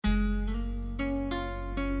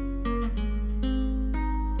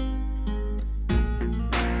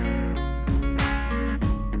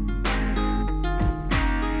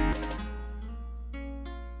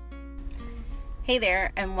Hey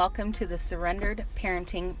there, and welcome to the Surrendered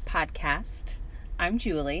Parenting Podcast. I'm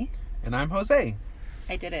Julie. And I'm Jose.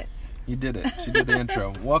 I did it. You did it. She did the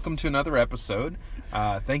intro. Welcome to another episode.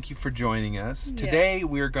 Thank you for joining us. Yeah. Today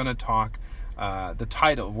we're going to talk, we're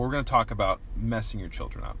going to talk about messing your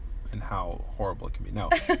children up and how horrible it can be. No,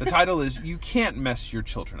 the title is You Can't Mess Your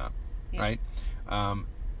Children Up, right?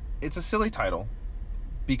 It's a silly title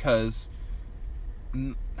because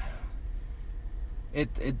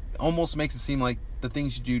it almost makes it seem like the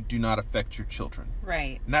things you do not affect your children.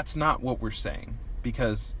 Right. And that's not what we're saying,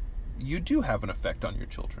 because you do have an effect on your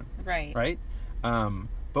children. Right. Right?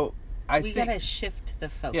 But we got to shift the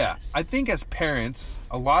focus. Yeah. I think as parents,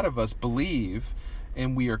 a lot of us believe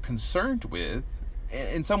and we are concerned with,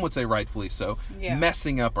 and some would say rightfully so,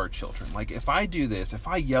 messing up our children. Like, if I do this, if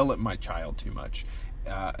I yell at my child too much,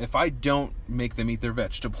 if I don't make them eat their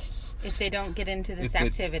vegetables, if they don't get into this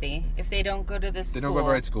activity, if they don't go to this school, they don't go to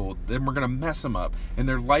the right school, then we're going to mess them up, and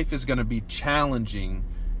their life is going to be challenging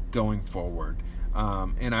going forward.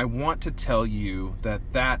 And I want to tell you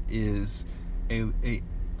that is a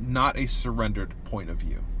not a surrendered point of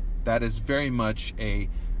view. That is very much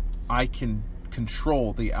I can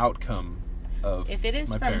control the outcome of my parenting. If it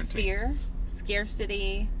is from fear,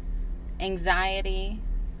 scarcity, anxiety,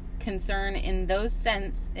 concern, in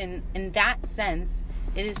that sense,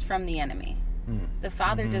 it is from the enemy. The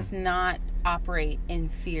Father does not operate in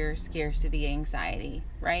fear, scarcity, anxiety,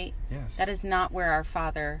 right? Yes. That is not where our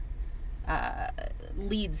Father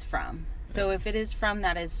leads from. So if it is from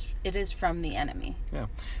that, it is from the enemy. Yeah.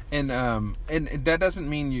 And that doesn't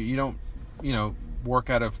mean you don't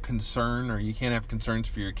work out of concern, or you can't have concerns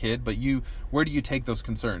for your kid, but where do you take those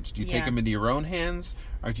concerns? Do you take them into your own hands,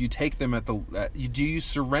 or do you take them do you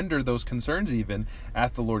surrender those concerns even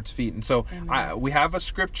at the Lord's feet? And so we have a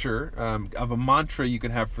scripture of a mantra you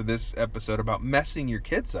can have for this episode about messing your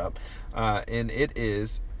kids up, and it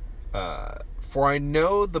is, "For I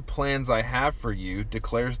know the plans I have for you,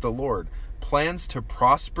 declares the Lord, plans to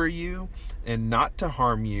prosper you and not to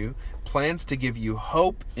harm you, plans to give you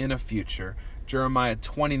hope in a future." Jeremiah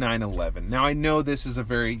 29:11. Now, I know this is a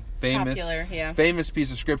very famous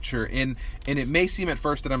piece of scripture, and it may seem at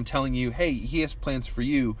first that I'm telling you, hey, he has plans for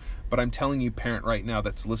you, but I'm telling you, parent right now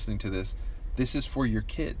that's listening to this is for your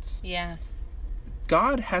kids. Yeah.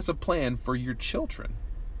 God has a plan for your children.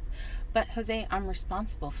 But Jose, I'm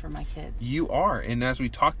responsible for my kids. You are, and as we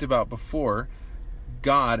talked about before,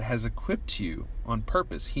 God has equipped you on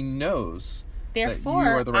purpose. He knows. Therefore, that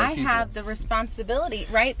you are the right I people. have the responsibility,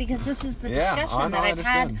 right? Because this is the discussion that I've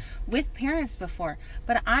had with parents before.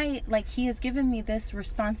 But he has given me this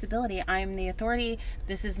responsibility. I am the authority.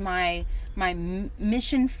 This is my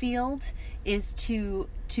mission field, is to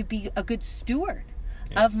be a good steward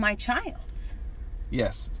of my child.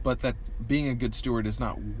 Yes, but that being a good steward is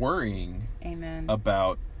not worrying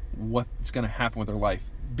about what's going to happen with their life.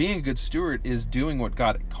 Being a good steward is doing what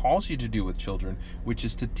God calls you to do with children, which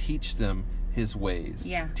is to teach them His ways.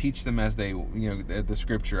 Yeah. Teach them as they, the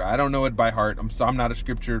scripture. I don't know it by heart. I'm not a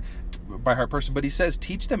scripture by heart person, but He says,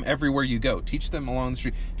 teach them everywhere you go. Teach them along the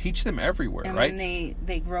street. Teach them everywhere, and right? And when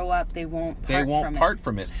they grow up, they won't part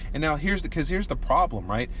from it. And now here's the problem,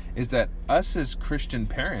 right? Is that us as Christian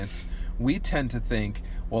parents, we tend to think,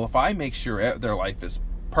 well, if I make sure their life is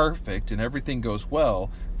perfect and everything goes well,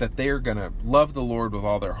 that they're going to love the Lord with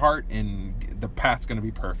all their heart and the path's going to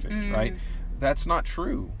be perfect, right? That's not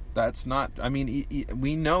true. That's not,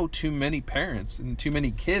 we know too many parents and too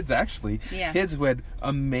many kids, actually, kids who had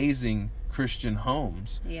amazing Christian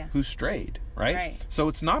homes who strayed, right? So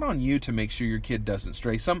it's not on you to make sure your kid doesn't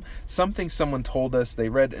stray. Something someone told us, they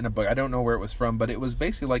read in a book, I don't know where it was from, but it was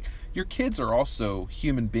basically like, your kids are also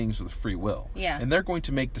human beings with free will. Yeah. And they're going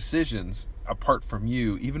to make decisions apart from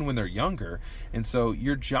you, even when they're younger. And so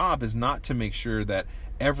your job is not to make sure that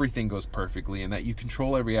everything goes perfectly and that you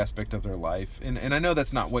control every aspect of their life. And I know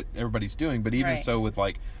that's not what everybody's doing, but even so with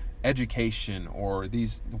like education or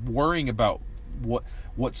these worrying about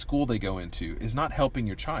what school they go into is not helping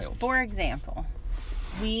your child. For example,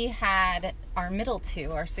 we had our middle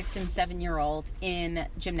two, our 6 and 7-year-old, in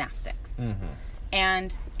gymnastics.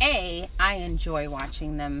 And I enjoy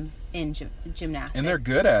watching them in gymnastics, and they're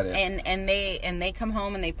good at it. And they come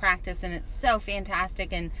home and they practice, and it's so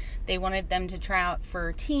fantastic. And they wanted them to try out for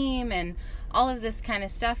a team and all of this kind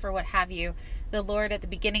of stuff or what have you. The Lord at the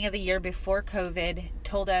beginning of the year before COVID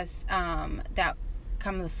told us that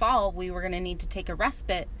come the fall we were going to need to take a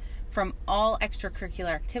respite from all extracurricular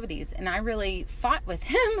activities, and I really fought with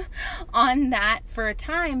him on that for a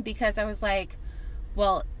time, because I was like,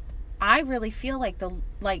 well, I really feel like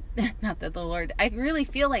not that the Lord, I really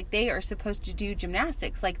feel like they are supposed to do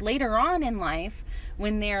gymnastics. Like later on in life,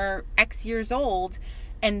 when they're X years old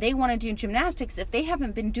and they want to do gymnastics, if they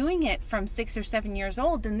haven't been doing it from 6 or 7 years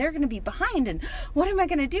old, then they're going to be behind. And what am I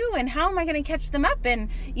going to do? And how am I going to catch them up? And,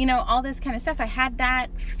 all this kind of stuff. I had that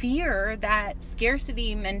fear, that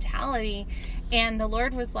scarcity mentality. And the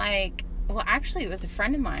Lord was like, well, actually, it was a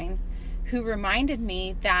friend of mine who reminded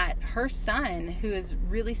me that her son, who is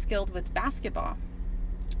really skilled with basketball,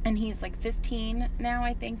 and he's like 15 now,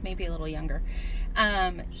 I think, maybe a little younger.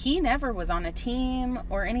 He never was on a team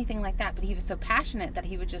or anything like that, but he was so passionate that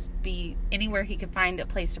he would just be anywhere he could find a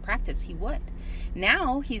place to practice, he would.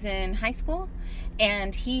 Now he's in high school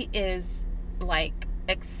and he is like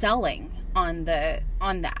excelling on that.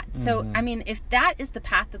 Mm-hmm. So, I mean, if that is the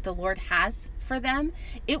path that the Lord has for them,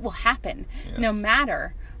 it will happen. Yes. No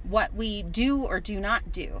matter what we do or do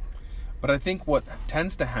not do. But I think what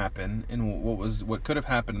tends to happen, and what could have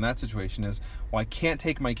happened in that situation is, well, I can't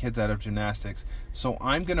take my kids out of gymnastics, so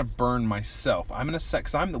I'm going to burn myself.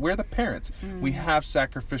 We're the parents. Mm-hmm. We have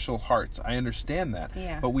sacrificial hearts. I understand that.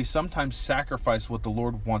 Yeah. But we sometimes sacrifice what the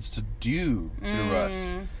Lord wants to do through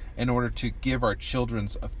us in order to give our children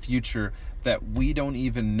a future that we don't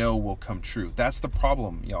even know will come true. That's the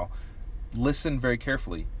problem, y'all. Listen very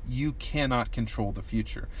carefully. You cannot control the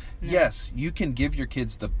future. No. Yes, you can give your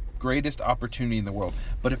kids the greatest opportunity in the world,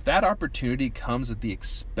 but if that opportunity comes at the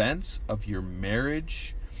expense of your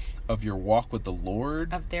marriage, of your walk with the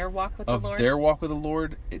Lord, of their walk with the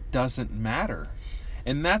Lord, it doesn't matter.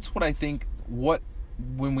 And that's what I think,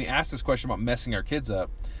 when we ask this question about messing our kids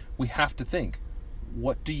up, we have to think,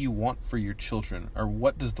 what do you want for your children? Or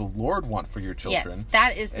what does the Lord want for your children? Yes,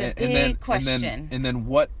 that is the big question. And then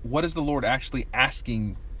what is the Lord actually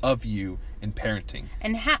asking of you in parenting?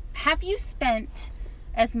 And have you spent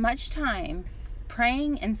as much time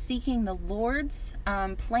praying and seeking the Lord's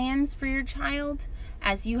plans for your child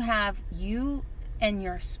as you have you and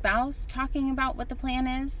your spouse talking about what the plan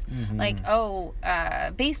is? Mm-hmm.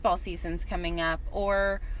 Like, baseball season's coming up,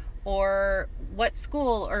 or what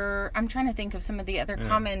school, or I'm trying to think of some of the other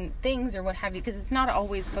common things or what have you, because it's not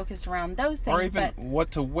always focused around those things. Or even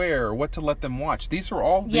what to wear, or what to let them watch. These are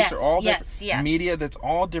all different media. That's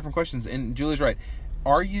all different questions. And Julie's right.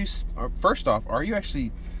 First off, are you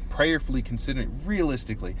actually prayerfully considering,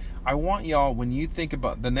 realistically? I want y'all, when you think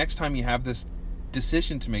about the next time you have this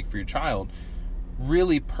decision to make for your child,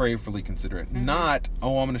 really prayerfully consider it. Mm-hmm. Not,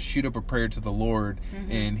 I'm going to shoot up a prayer to the Lord,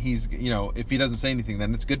 and he's, if he doesn't say anything,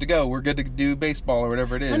 then it's good to go. We're good to do baseball or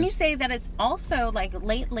whatever it is. Let me say that it's also, like,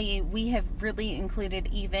 lately we have really included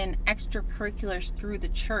even extracurriculars through the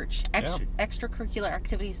church, extracurricular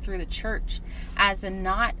activities through the church as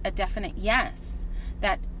not a definite yes.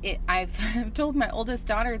 I've told my oldest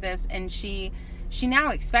daughter this, and she now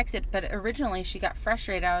expects it, but originally she got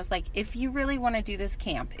frustrated. I was like, if you really want to do this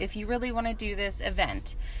camp, if you really want to do this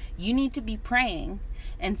event, you need to be praying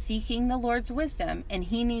and seeking the Lord's wisdom, and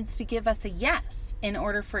he needs to give us a yes in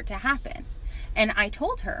order for it to happen. And I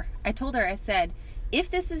told her, I said, if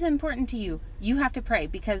this is important to you, you have to pray,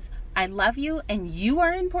 because I love you and you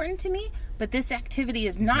are important to me, but this activity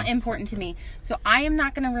is not important to me. So I am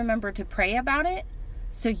not going to remember to pray about it.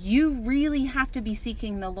 So you really have to be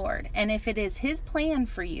seeking the Lord. And if it is his plan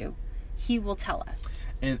for you, he will tell us.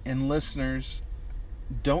 And listeners,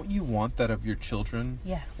 don't you want that of your children?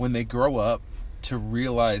 Yes. When they grow up, to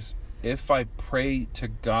realize, if I pray to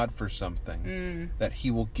God for something, that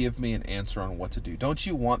he will give me an answer on what to do. Don't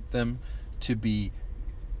you want them to be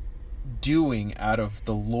doing out of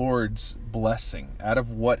the Lord's blessing, out of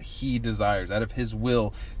what he desires, out of his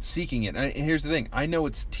will, seeking it? And here's the thing, I know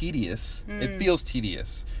it's tedious. It feels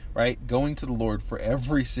tedious, right? Going to the Lord for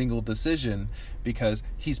every single decision, because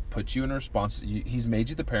he's put you in a response. He's made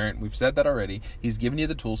you the parent. We've said that already. He's given you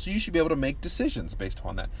the tools, so you should be able to make decisions based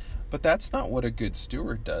upon that. But that's not what a good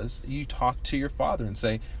steward does. You talk to your father and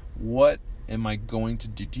say, what am I going to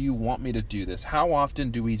do? Do you want me to do this? How often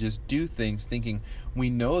do we just do things thinking we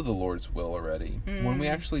know the Lord's will already, when we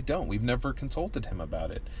actually don't? We've never consulted him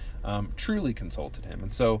about it, truly consulted him.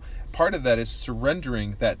 And so part of that is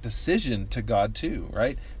surrendering that decision to God too,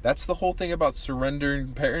 right? That's the whole thing about surrendering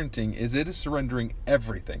parenting, is it is surrendering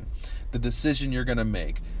everything. The decision you're going to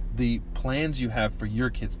make, the plans you have for your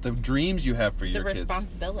kids, the dreams you have for your kids,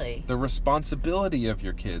 the responsibility of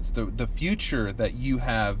your kids, the future that you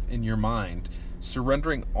have in your mind,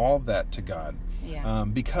 surrendering all that to God.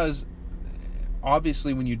 Because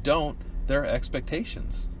obviously when you don't, there are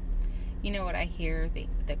expectations. You know what I hear,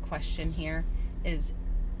 the question here is,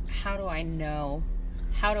 how do I know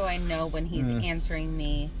when he's answering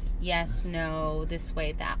me yes, no, this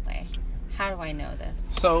way, that way? How do I know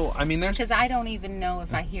this? So, I mean, there's... Because I don't even know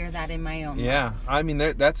if I hear that in my own life. I mean,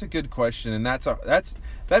 that's a good question, and that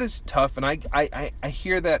is tough, and I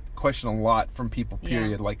hear that question a lot from people,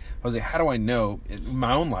 period. Yeah. Like, Jose, how do I know in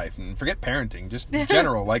my own life, and forget parenting, just in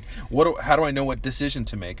general, like, how do I know what decision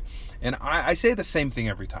to make? And I say the same thing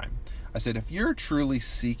every time. I said, if you're truly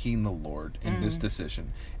seeking the Lord in this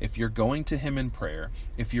decision, if you're going to Him in prayer,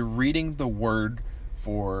 if you're reading the Word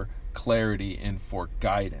for clarity and for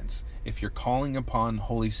guidance, if you're calling upon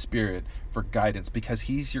Holy Spirit for guidance, because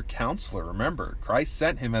He's your counselor. Remember, Christ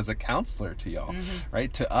sent Him as a counselor to y'all,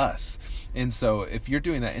 right? To us. And so if you're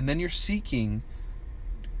doing that, and then you're seeking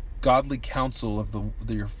godly counsel of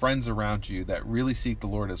your friends around you that really seek the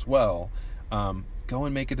Lord as well, go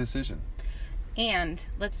and make a decision. And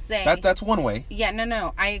let's say... That's one way. Yeah,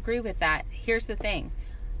 no, I agree with that. Here's the thing.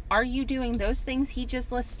 Are you doing those things he just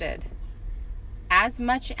listed as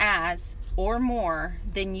much as or more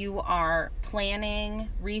than you are planning,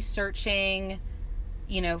 researching,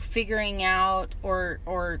 figuring out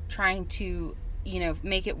or trying to,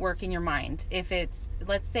 make it work in your mind? If it's,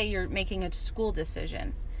 let's say you're making a school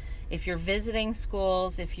decision. If you're visiting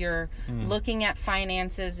schools, if you're looking at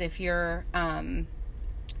finances, if you're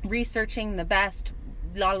researching the best,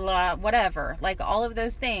 whatever, like all of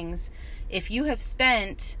those things, if you have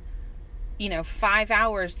spent 5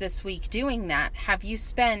 hours this week doing that, have you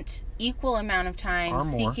spent equal amount of time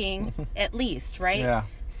seeking at least, right? Yeah.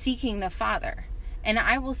 Seeking the Father. And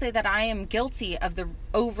I will say that I am guilty of the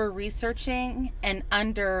over researching and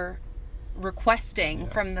under requesting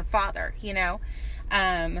from the Father,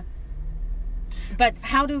 but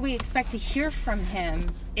how do we expect to hear from Him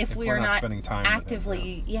if we are not spending time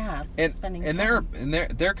actively spending time? And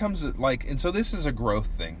there comes and so this is a growth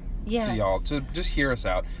thing. Yes. To y'all, to just hear us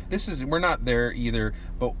out. We're not there either,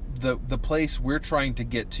 but the place we're trying to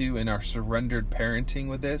get to in our surrendered parenting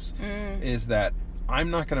with this is that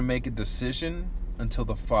I'm not going to make a decision until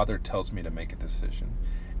the Father tells me to make a decision.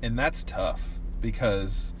 And that's tough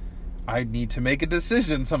because I need to make a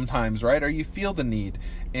decision sometimes, right? Or you feel the need.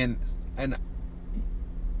 And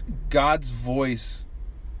God's voice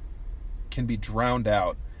can be drowned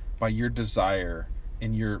out by your desire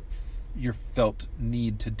and your felt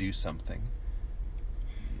need to do something.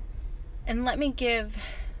 And let me give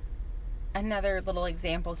another little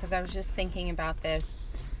example, because I was just thinking about this.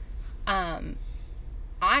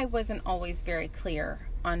 I wasn't always very clear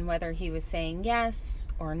on whether he was saying yes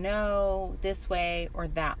or no, this way or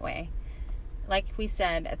that way. Like we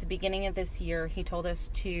said, at the beginning of this year, he told us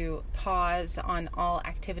to pause on all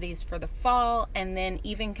activities for the fall, and then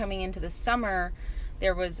even coming into the summer,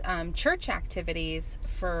 there was church activities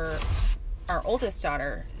for our oldest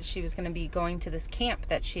daughter. She was going to be going to this camp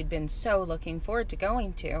that she'd been so looking forward to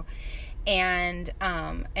going to. And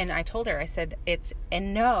I told her, I said, it's a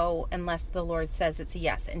no unless the Lord says it's a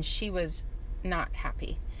yes. And she was not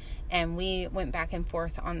happy. And we went back and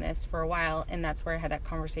forth on this for a while, and that's where I had that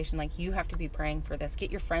conversation, like, you have to be praying for this.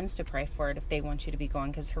 Get your friends to pray for it if they want you to be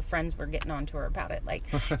going, because her friends were getting on to her about it, like,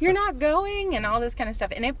 you're not going, and all this kind of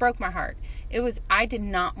stuff. And it broke my heart. I did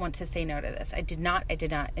not want to say no to this. I did not.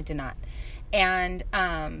 And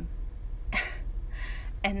and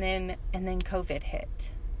then COVID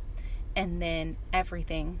hit. And then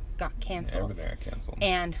everything got canceled.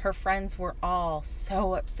 And her friends were all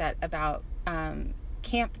so upset about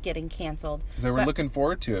camp getting canceled. Because they were looking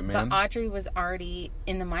forward to it, man. But Audrey was already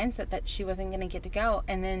in the mindset that she wasn't going to get to go.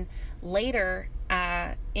 And then later,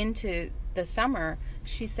 into the summer,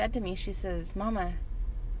 she said to me, she says, Mama,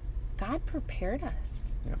 God prepared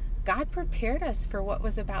us. Yeah. God prepared us for what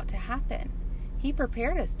was about to happen. He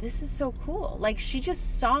prepared us. This is so cool. Like, she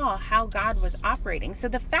just saw how God was operating. So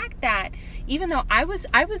the fact that, even though I was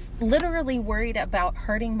literally worried about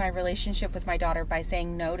hurting my relationship with my daughter by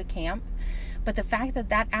saying no to camp, but the fact that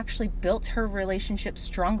that actually built her relationship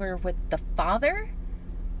stronger with the Father,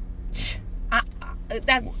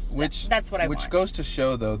 that's what I want. Which goes to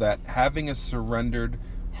show, though, that having a surrendered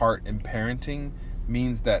heart in parenting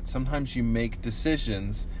means that sometimes you make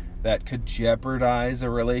decisions that could jeopardize a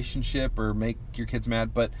relationship or make your kids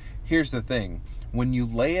mad. But here's the thing. When you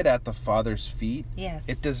lay it at the Father's feet, yes,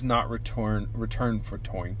 it does not return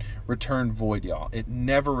void, y'all. It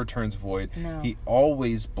never returns void. No. He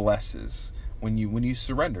always blesses when you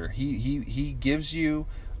surrender. He gives you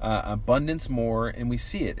abundance more, and we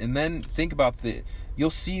see it. And then think about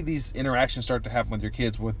you'll see these interactions start to happen with your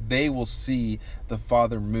kids where they will see the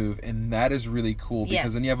Father move, and that is really cool because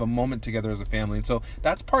yes, then you have a moment together as a family. And so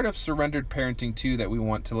that's part of surrendered parenting too, that we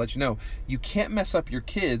want to let you know. You can't mess up your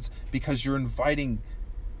kids because you're inviting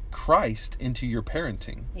Christ into your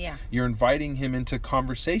parenting. Yeah. You're inviting him into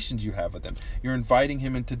conversations you have with them. You're inviting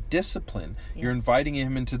him into discipline. Yes. You're inviting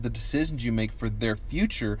him into the decisions you make for their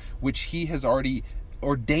future, which he has already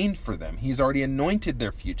ordained for them. He's already anointed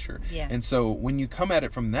their future. Yes. And so when you come at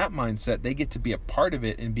it from that mindset, they get to be a part of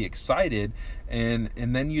it and be excited, and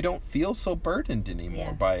then you don't feel so burdened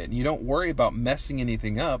anymore by it. And you don't worry about messing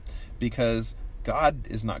anything up, because God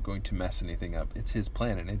is not going to mess anything up. It's his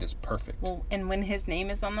plan, and it is perfect. Well, and when his name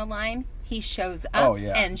is on the line, he shows up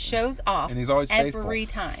and shows off, and he's always faithful.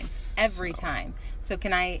 Every time. So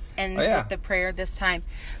can I end with the prayer this time?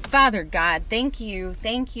 Father God, thank you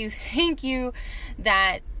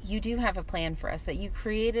that you do have a plan for us, that you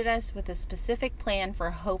created us with a specific plan for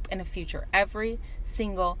hope and a future. Every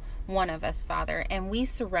single one of us, Father. And we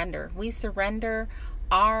surrender. We surrender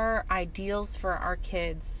our ideals for our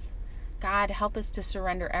kids. God, help us to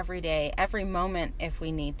surrender every day, every moment if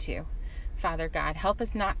we need to. Father God, help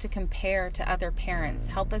us not to compare to other parents.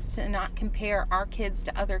 Help us to not compare our kids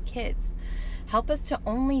to other kids. Help us to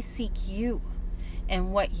only seek you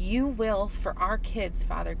and what you will for our kids,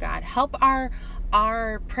 Father God. Help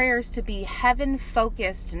our prayers to be heaven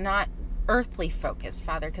focused, not earthly focused,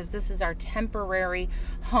 Father, because this is our temporary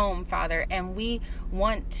home, Father, and we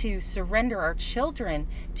want to surrender our children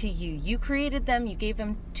to you. You created them. You gave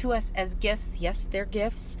them to us as gifts. Yes, they're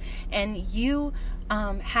gifts. And you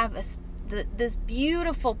have this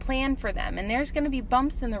beautiful plan for them. And there's going to be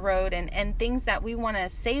bumps in the road and things that we want to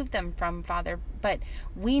save them from, Father. But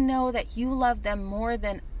we know that you love them more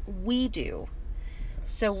than we do.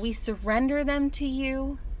 So we surrender them to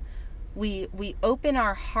you. We open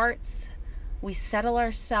our hearts, we settle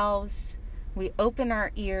ourselves, we open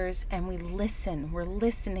our ears, and we listen. We're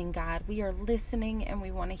listening, God. We are listening, and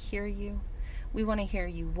we want to hear you. We want to hear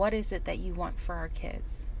you. What is it that you want for our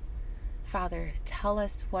kids? Father, tell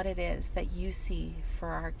us what it is that you see for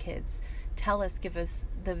our kids. Tell us, give us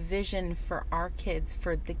the vision for our kids,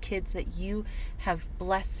 for the kids that you have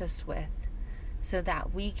blessed us with, so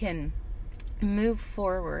that we can move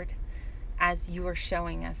forward as you are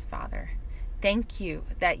showing us, Father. Thank you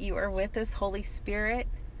that you are with us, Holy Spirit,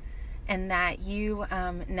 and that you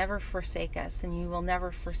never forsake us, and you will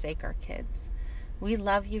never forsake our kids. We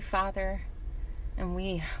love you, Father, and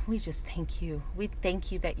we just thank you. We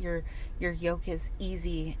thank you that your yoke is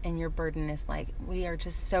easy and your burden is light. We are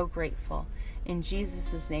just so grateful. In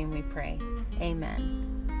Jesus' name we pray.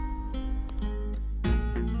 Amen.